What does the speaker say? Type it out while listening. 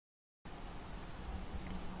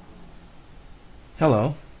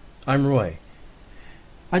Hello, I'm Roy.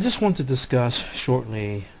 I just want to discuss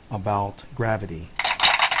shortly about gravity.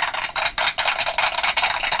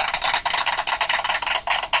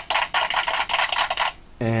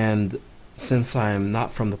 And since I'm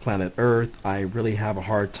not from the planet Earth, I really have a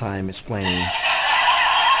hard time explaining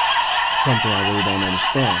something I really don't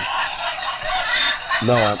understand.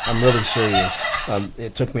 No, I'm really serious.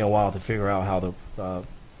 It took me a while to figure out how to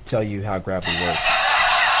tell you how gravity works.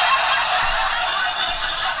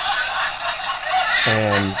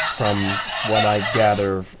 And from what I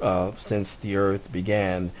gather since the Earth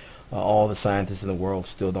began, all the scientists in the world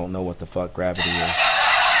still don't know what the fuck gravity is.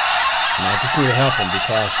 And I just need to help them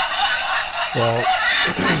because, well,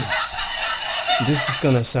 this is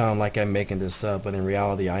going to sound like I'm making this up, but in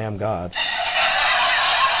reality, I am God.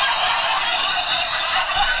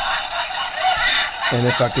 And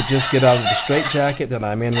if I could just get out of the straitjacket that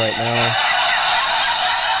I'm in right now,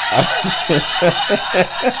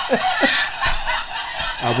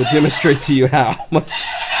 I would demonstrate to you how much.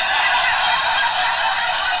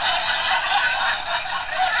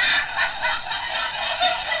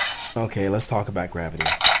 Okay, let's talk about gravity.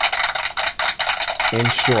 In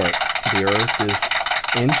short, the Earth is,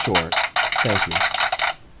 thank you.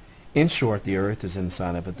 In short, the Earth is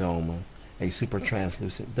inside of a dome, a super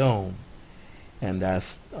translucent dome, and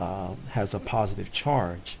that has a positive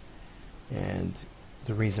charge. And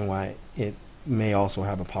the reason why it may also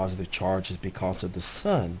have a positive charge is because of the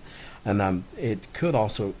sun, and it could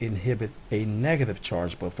also inhibit a negative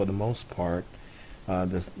charge, but for the most part,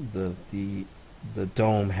 the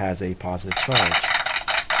dome has a positive charge.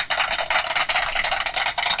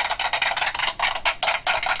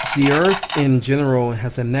 The Earth in general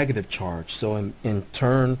has a negative charge, so in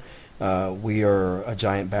turn, we are a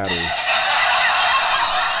giant battery.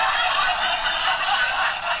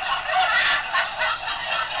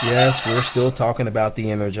 Yes, we're still talking about the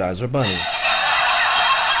Energizer Bunny.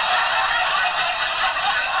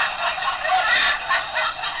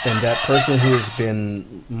 And that person who has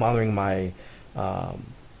been monitoring my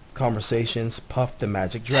conversations, Puff the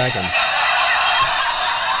Magic Dragon.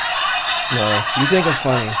 No, you think it's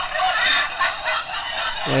funny.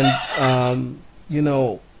 And, you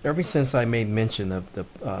know, ever since I made mention of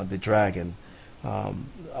the dragon,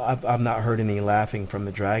 I've not heard any laughing from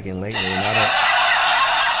the dragon lately, and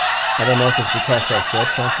I don't know if it's because I said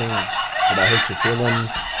something that I hurt your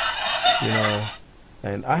feelings, you know.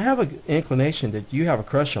 And I have an inclination that you have a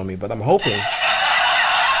crush on me, but I'm hoping.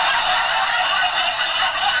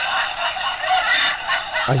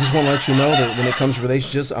 I just want to let you know that when it comes to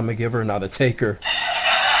relationships, I'm a giver, not a taker.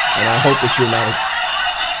 And I hope that you're not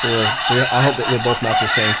I hope that we're both not the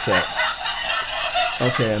same sex.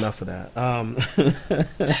 Okay, enough of that.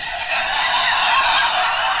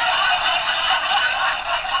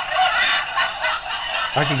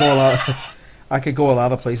 I could go a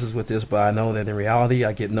lot of places with this, but I know that in reality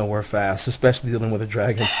I get nowhere fast, especially dealing with a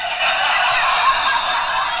dragon.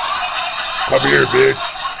 Come here, bitch.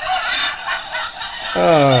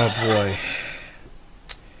 Oh boy.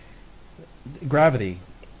 Gravity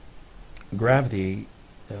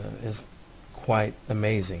is quite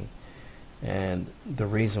amazing, and the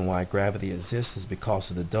reason why gravity exists is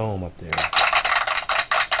because of the dome up there.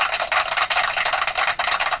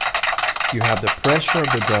 You have the pressure of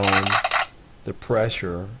the dome. The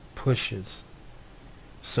pressure pushes.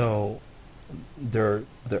 So the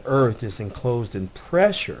Earth is enclosed in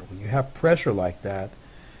pressure. When you have pressure like that,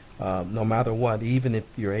 no matter what, even if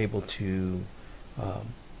you're able to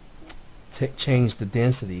change the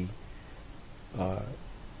density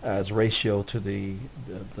as ratio to the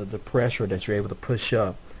pressure that you're able to push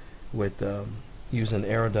up with using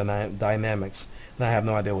aerodynamics, and I have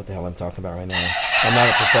no idea what the hell I'm talking about right now. I'm not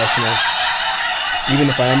a professional. Even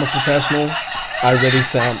if I am a professional, I really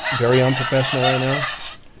sound very unprofessional right now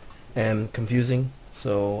and confusing,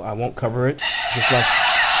 so I won't cover it. Just like,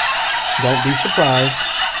 don't be surprised.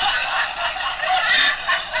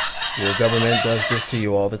 Your government does this to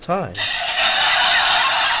you all the time.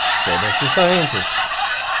 So does the scientists.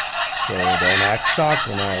 So don't act shocked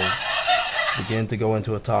when I begin to go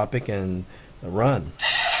into a topic and run.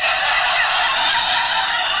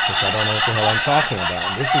 Because I don't know what the hell I'm talking about.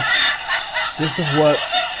 And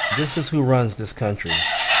this is who runs this country.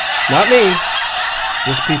 Not me.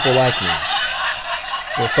 Just people like me.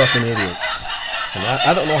 We're fucking idiots. And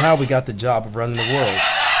I don't know how we got the job of running the world.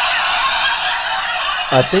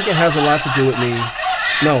 I think it has a lot to do with me.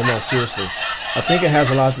 No, seriously. I think it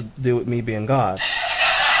has a lot to do with me being God.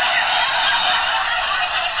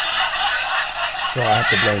 So I have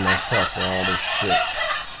to blame myself for all this shit.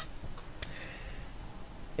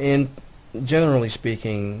 And generally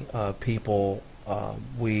speaking, people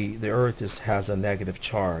the Earth has a negative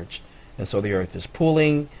charge, and so the Earth is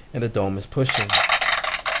pulling and the dome is pushing.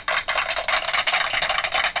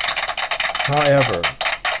 However,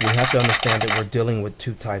 we have to understand that we're dealing with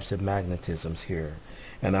two types of magnetisms here,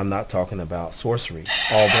 and I'm not talking about sorcery,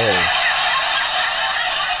 although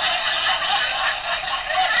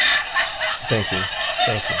thank you,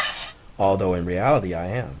 thank you. Although in reality I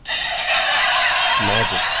am. It's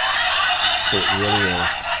magic. It really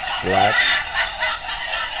is. Black,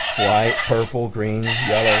 white, purple, green,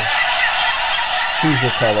 yellow. Choose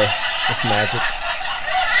your color. It's magic.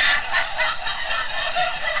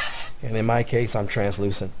 And in my case, I'm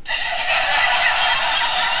translucent.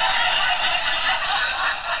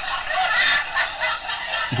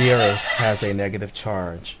 The Earth has a negative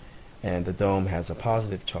charge, and the dome has a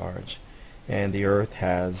positive charge. And the Earth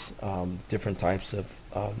has different types of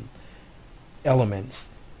elements,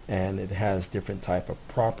 and it has different type of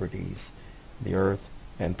properties. The Earth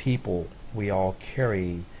and people, we all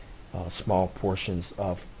carry small portions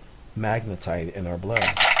of magnetite in our blood,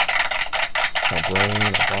 our brain,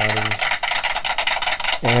 our bodies.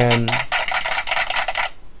 And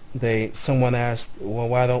someone asked, well,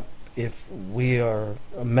 why don't, if we are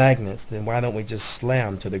magnets, then why don't we just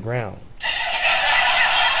slam to the ground?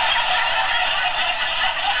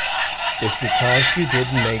 It's because you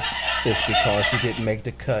didn't make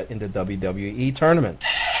the cut in the WWE tournament.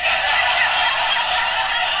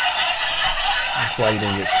 That's why you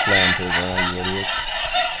didn't get slammed to the ground, you idiot.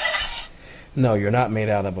 No, you're not made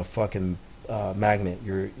out of a fucking magnet.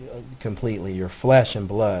 You're you're flesh and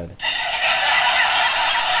blood.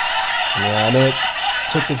 Yeah, I know it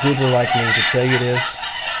took a goober like me to tell you this,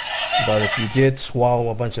 but if you did swallow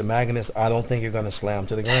a bunch of magnets, I don't think you're going to slam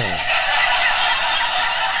to the ground.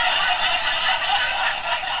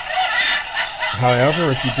 However,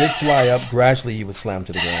 if you did fly up, gradually you would slam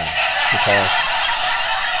to the ground, because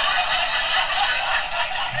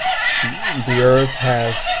the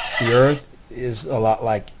Earth is a lot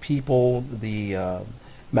like people, the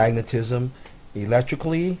magnetism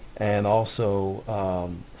electrically, and also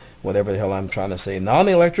whatever the hell I'm trying to say,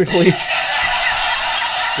 non-electrically,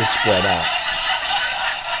 is spread out.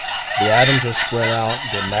 The atoms are spread out,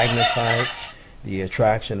 the magnetite, the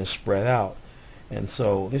attraction is spread out. And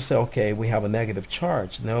so they say, okay, we have a negative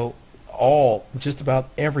charge. No, just about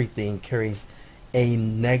everything carries a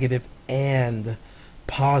negative and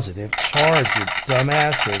positive charge, you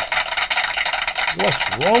dumbasses. What's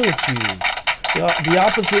wrong with you? The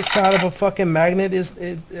opposite side of a fucking magnet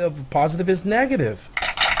of positive is negative.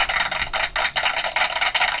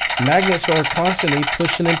 Magnets are constantly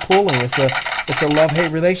pushing and pulling. It's a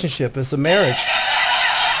love-hate relationship. It's a marriage.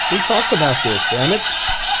 We talked about this, damn it.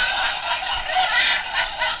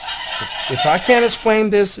 If I can't explain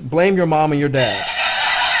this, blame your mom and your dad.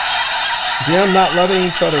 Them not loving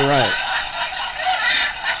each other right.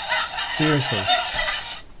 Seriously.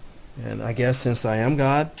 And I guess since I am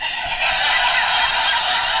God,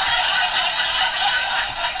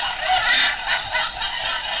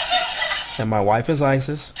 and my wife is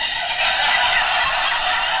Isis,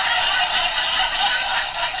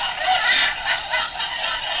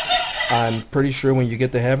 I'm pretty sure when you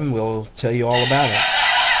get to heaven, we'll tell you all about it.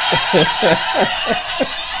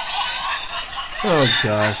 Oh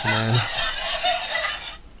gosh, man.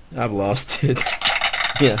 I've lost it.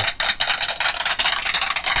 Yeah.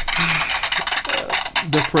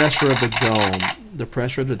 The pressure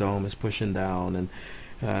of the dome is pushing down, and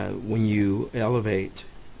when you elevate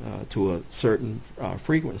to a certain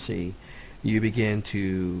frequency, you begin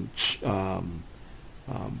to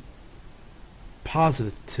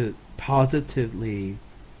positively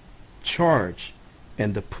charge,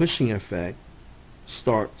 and the pushing effect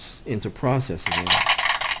starts into process again.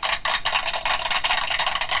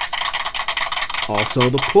 Also,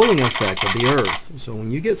 the pulling effect of the Earth. So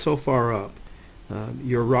when you get so far up,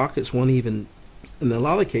 your rockets won't even, in a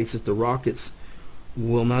lot of cases, the rockets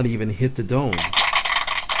will not even hit the dome.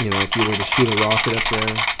 You know, if you were to shoot a rocket up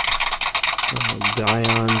there, the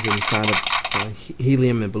ions inside of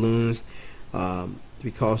helium and balloons,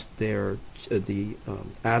 because the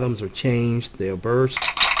atoms are changed, they'll burst,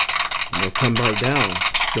 and they'll come right down.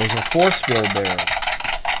 There's a force field there.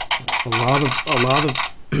 A lot of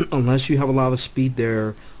unless you have a lot of speed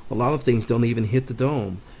there, a lot of things don't even hit the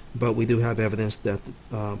dome. But we do have evidence that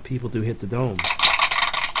people do hit the dome.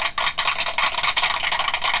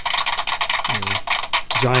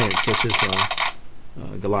 Giants such as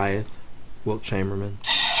Goliath, Wilt Chamberlain.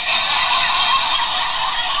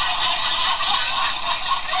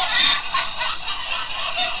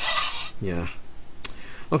 Yeah.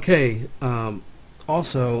 Okay.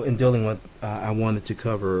 Also, in dealing with, I wanted to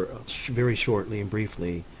cover very shortly and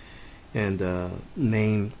briefly and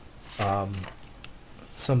name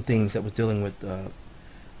some things that was dealing with.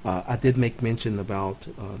 I did make mention about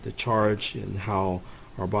the charge and how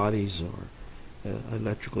our bodies are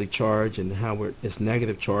electrically charged and how it's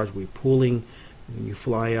negative charge. We're pulling. When you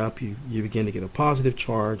fly up, you begin to get a positive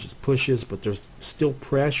charge. It pushes, but there's still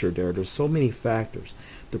pressure there. There's so many factors.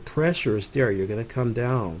 The pressure is there. You're going to come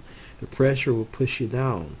down. The pressure will push you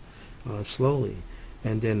down slowly.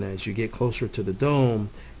 And then as you get closer to the dome,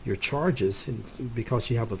 your charges, and because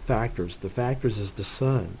you have the factors is the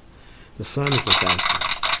sun. The sun is a factor.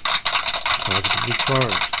 Positively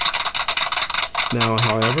charged. Now,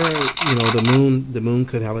 however, the moon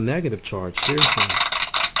could have a negative charge, seriously.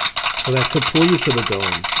 So that could pull you to the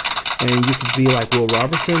dome. And you could be like Will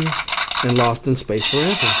Robertson and lost in space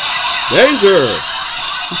forever. Danger!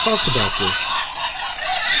 We talked about this.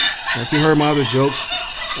 Now, if you heard my other jokes,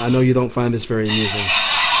 I know you don't find this very amusing.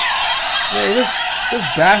 Hey, this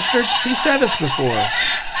bastard, he said this before.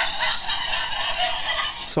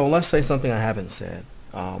 So let's say something I haven't said,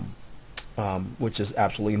 which is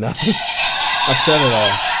absolutely nothing. I've said it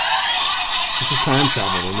all. This is time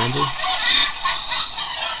travel, remember?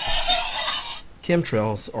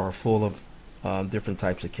 Chemtrails are full of different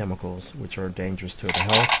types of chemicals which are dangerous to the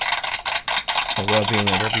health and well-being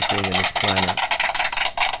of everything in this planet.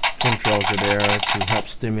 Chemtrails are there to help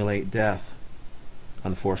stimulate death,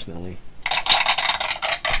 unfortunately,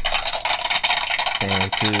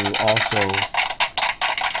 and to also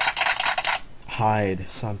hide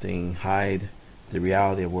the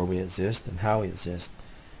reality of where we exist and how we exist,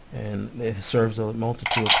 and it serves a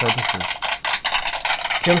multitude of purposes.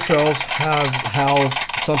 Chemtrails house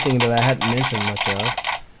something that I hadn't mentioned much of,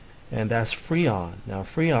 and that's Freon. Now,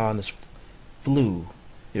 Freon is flu.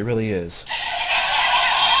 It really is.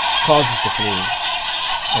 Causes the flu,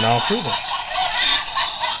 and I'll prove it.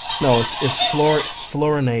 No, it's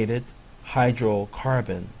fluorinated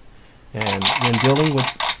hydrocarbon, and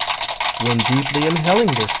when deeply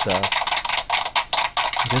inhaling this stuff,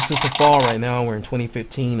 this is the fall right now. We're in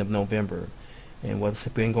 2015 of November. And what's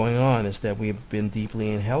been going on is that we've been deeply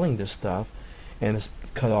inhaling this stuff, and it's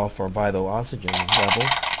cut off our vital oxygen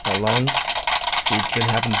levels, our lungs. We've been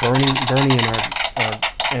having burning in our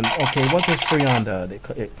and okay, what does Freon do?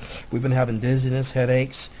 We've been having dizziness,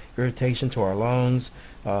 headaches, irritation to our lungs,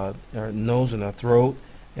 our nose and our throat,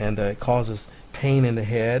 and it causes pain in the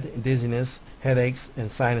head, dizziness, headaches, and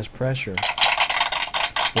sinus pressure.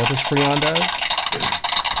 What does Freon does?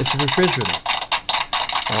 It's a refrigerant.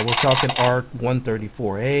 We're talking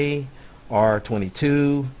R134A,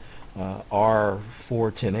 R22,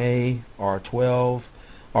 R410A, R12,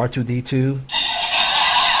 R2D2.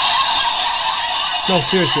 No,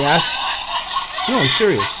 seriously, no, I'm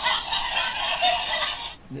serious.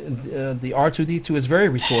 The R2D2 is very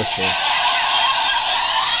resourceful.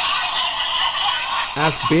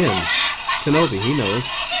 Ask Ben Kenobi, he knows.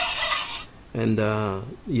 And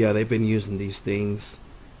yeah, they've been using these things.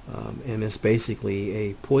 And it's basically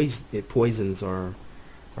a poison. It poisons our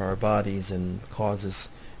bodies and causes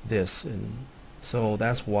this, and so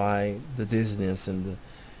that's why the dizziness and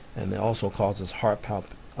it also causes heart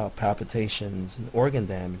palpitations and organ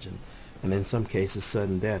damage, and in some cases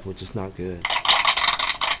sudden death, which is not good.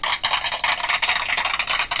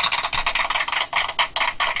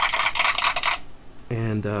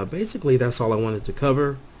 And basically that's all I wanted to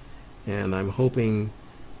cover, and I'm hoping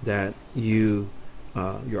that your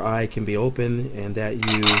eye can be open and that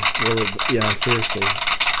you really, yeah, seriously.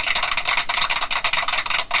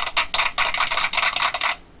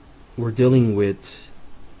 We're dealing with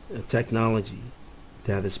a technology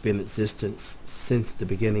that has been in existence since the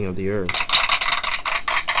beginning of the earth.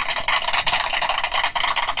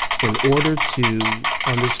 In order to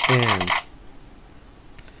understand,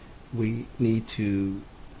 we need to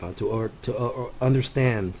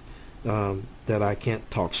understand that I can't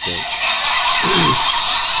talk straight.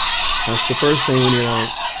 That's the first thing we need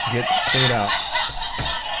to get cleared out.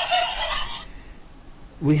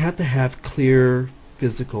 We have to have clear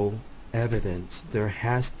physical evidence. There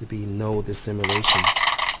has to be no dissimulation.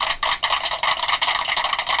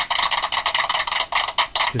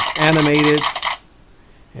 If it's animated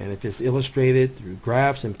and if it's illustrated through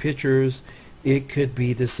graphs and pictures, it could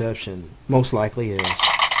be deception. Most likely is.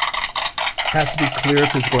 Has to be clear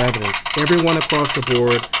physical evidence. Everyone across the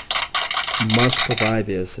board must provide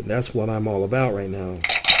this, and that's what I'm all about right now.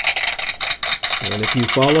 And if you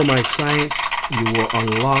follow my science, you will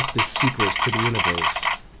unlock the secrets to the universe.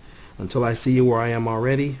 Until I see you where I am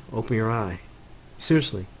already, open your eye.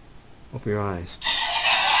 Seriously, open your eyes.